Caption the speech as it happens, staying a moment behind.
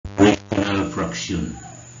fraction.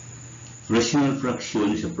 Rational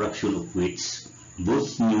fraction is a fraction of which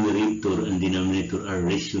both numerator and denominator are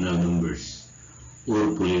rational numbers or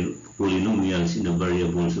polynomials in the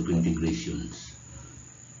variables of integrations.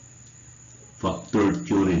 Factor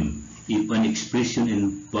theorem. If an expression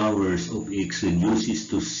in powers of x reduces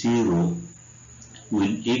to 0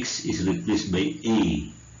 when x is replaced by a,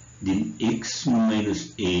 then x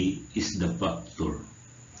minus a is the factor.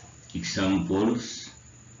 Examples: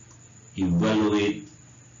 evaluate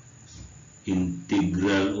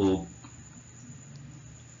integral of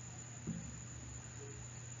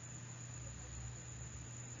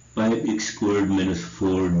x squared minus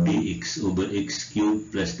 4 dx over x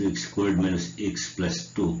cubed plus 2x squared minus x plus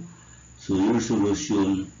 2. So your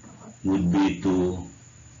solution would be to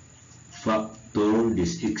factor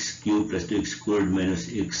this x cubed plus 2x squared minus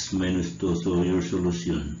x minus 2. So your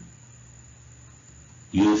solution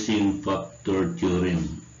using factor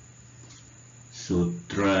theorem. So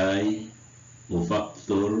try to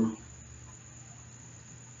factor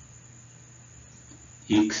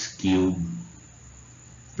x cubed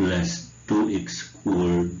plus 2x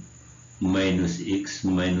squared minus x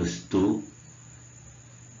minus 2.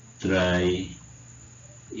 Try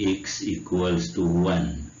x equals to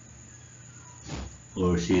 1,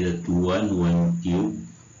 or say that 1 cube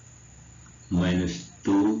minus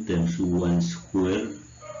 2 times 1 square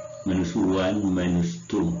minus 1 minus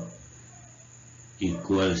 2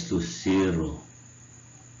 equals to 0.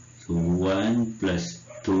 So 1 plus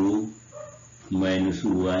 2 minus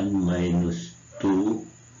 1 minus 2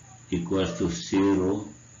 equals to 0.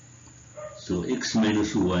 So x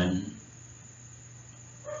minus 1.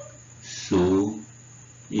 So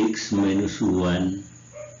x minus 1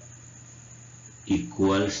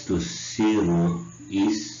 equals to 0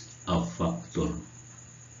 is a factor.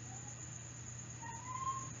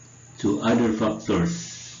 So other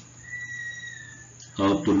factors,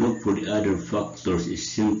 how to look for the other factors is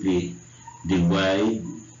simply divide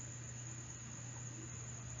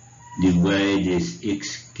this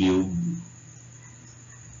x cubed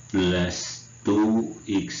plus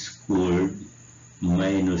 2x squared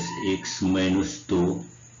minus x minus 2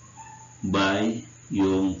 by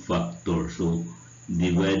yung factor. So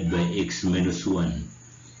divide by x minus 1.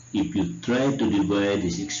 If you try to divide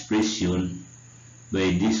this expression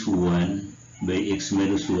by this one, by x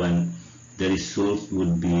minus 1, the result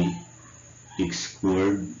would be x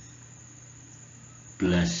squared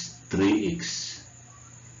plus 3x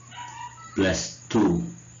plus 2,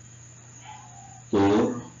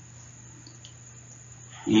 or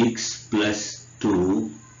x plus 2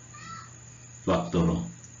 factor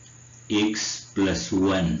x plus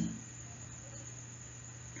 1.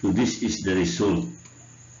 So this is the result.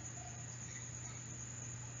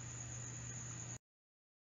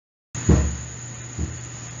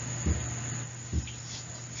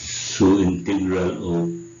 So integral of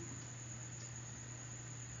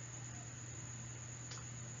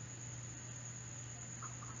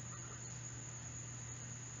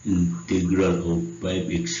integral of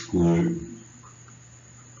 5x squared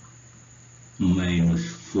minus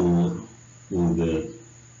 4 over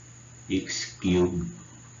x cubed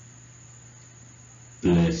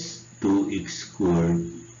plus 2x squared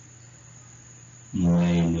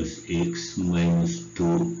minus x minus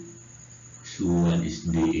 2, so 1 is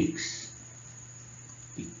dx,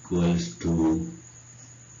 equals to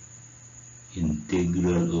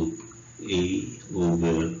integral of a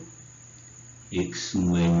over x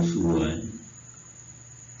minus 1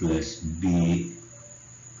 plus b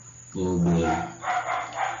over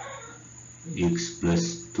x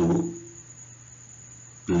plus 2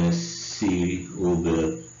 plus c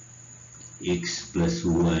over x plus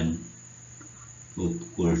 1.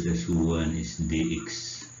 Of course, this 1 is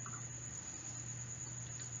dx.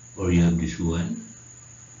 Or you have this one,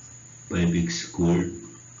 5x squared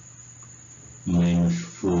minus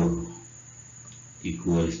 4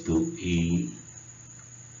 equals to a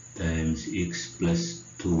times x plus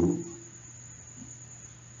 2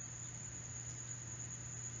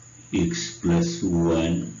 x plus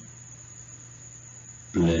 1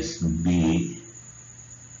 plus b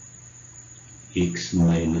x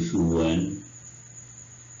minus 1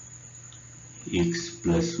 x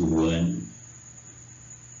plus 1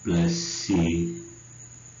 plus c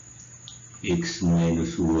x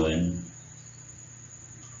minus 1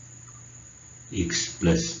 x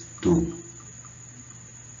plus 2.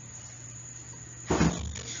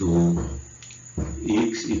 So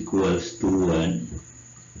x equals to 1,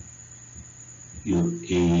 your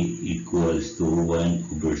a equals to 1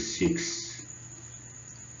 over 6.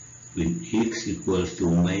 When x equals to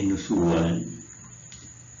minus 1,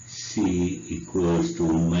 c equals to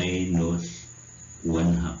minus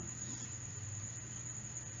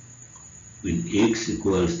x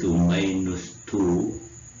equals to minus 2,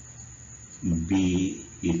 b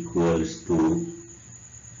equals to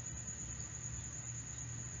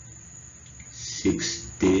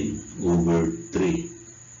 16 over 3.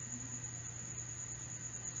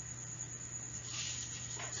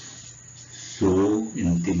 So,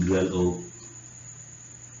 integral of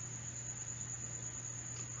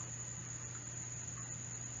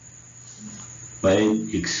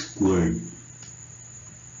x squared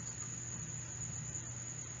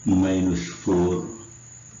minus 4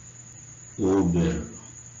 over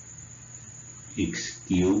x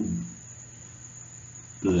cubed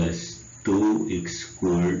plus 2x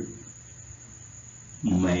squared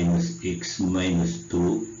minus x minus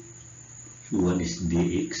 2, so 1 is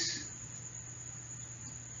dx,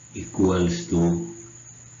 equals to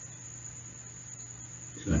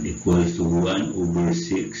 1 over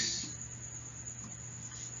 6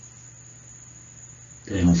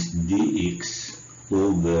 times dx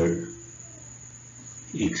over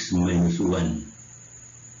x minus 1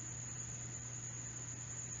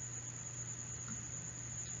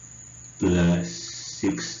 plus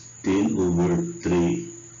 16 over 3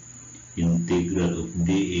 integral of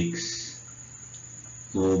dx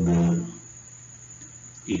over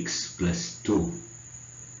x plus 2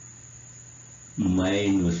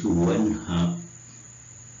 minus 1/2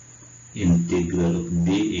 integral of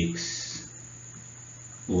dx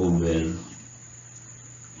over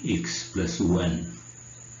x plus 1.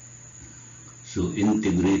 So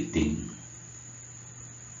integrating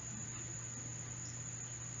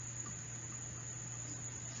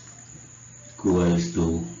equals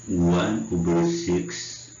to 1 over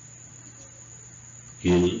 6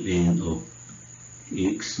 ln of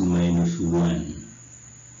x minus 1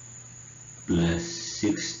 plus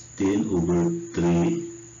 16 over 3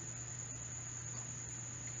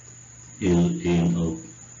 ln of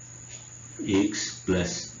x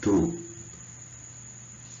plus 2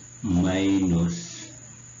 minus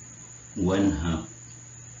 1/2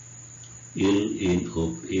 ln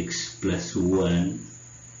of x plus 1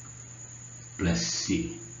 plus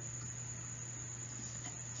c.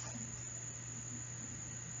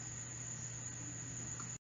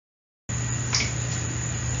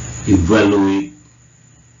 Evaluate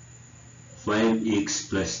 5x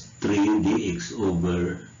plus 3 dx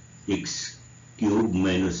over x cubed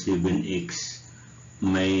minus 7x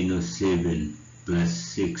minus 7 plus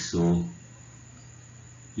 6. So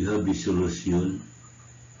you have the solution.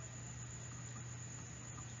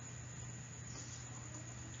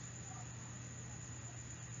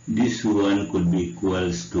 This one could be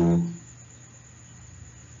equals to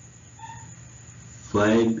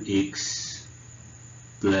 5x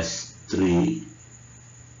plus 3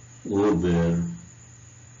 over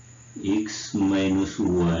x minus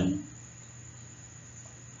 1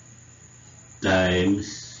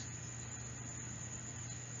 times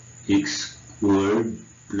x squared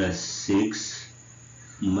plus 6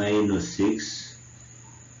 minus 6,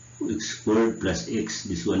 x squared plus x,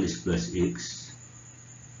 this one is plus x,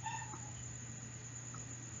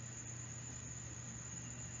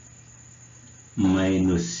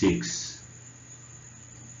 minus 6,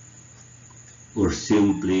 or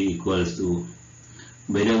simply equals to,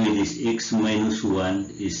 by the way, this x minus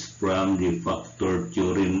 1 is from the factor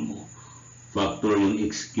theorem. Factor yung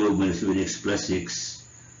x cubed minus 7x plus 6,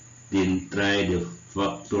 then try the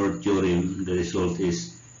factor theorem, the result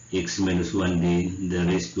is x minus 1, then the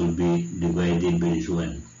rest will be divided by this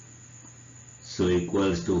one. So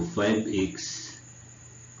equals to 5x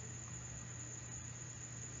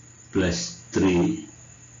plus 3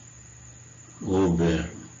 over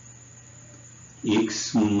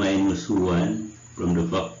x minus 1 from the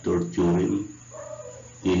factor theorem,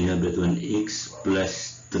 then you have that one x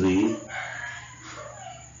plus 3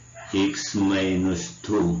 x minus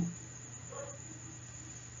 2,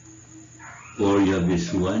 or you have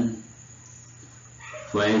this one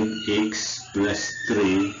 5x plus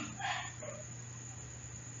 3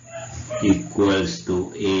 equals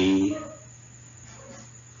to a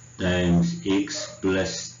times x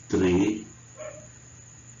plus 3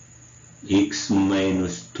 x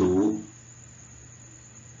minus 2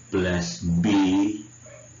 plus b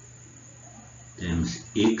times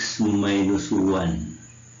x minus 1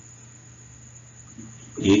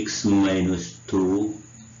 x minus 2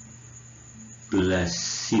 plus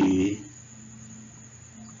c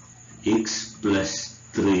x plus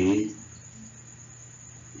 3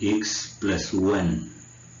 x plus 1.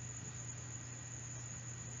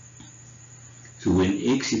 So when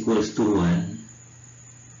x equals to 1,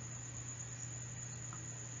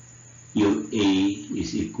 your a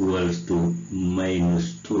is equals to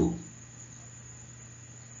minus 2.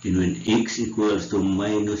 And when x equals to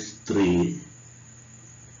minus 3,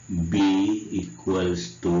 b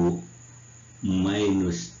equals to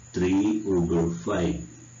minus 3 over 5.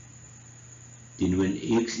 Then when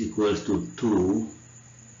x equals to 2,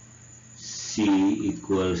 c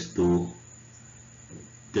equals to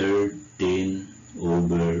 13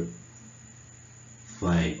 over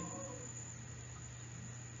 5.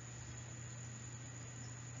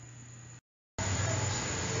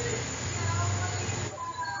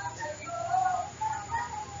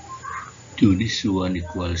 So this one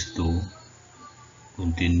equals to,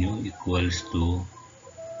 continue, equals to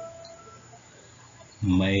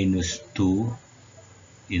minus 2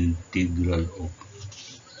 integral of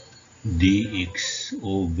dx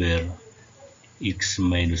over x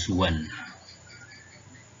minus 1.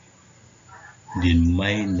 Then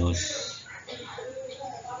minus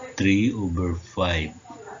 3 over 5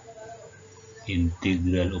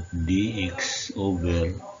 integral of dx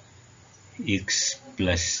over x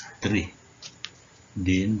plus 3.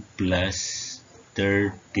 Then plus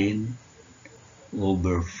 13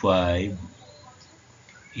 over 5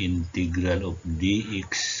 integral of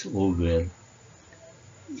dx over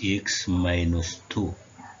x minus 2.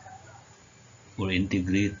 For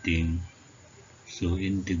integrating, so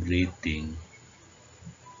integrating,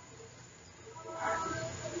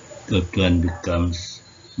 that one becomes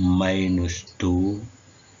minus 2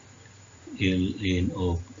 ln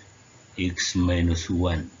of x minus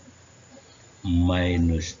 1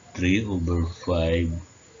 minus 3 over 5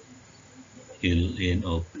 ln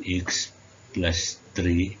of x plus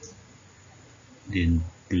 3, then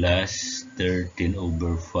plus 13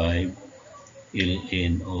 over 5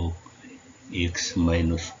 ln of x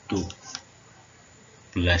minus 2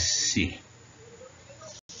 plus c.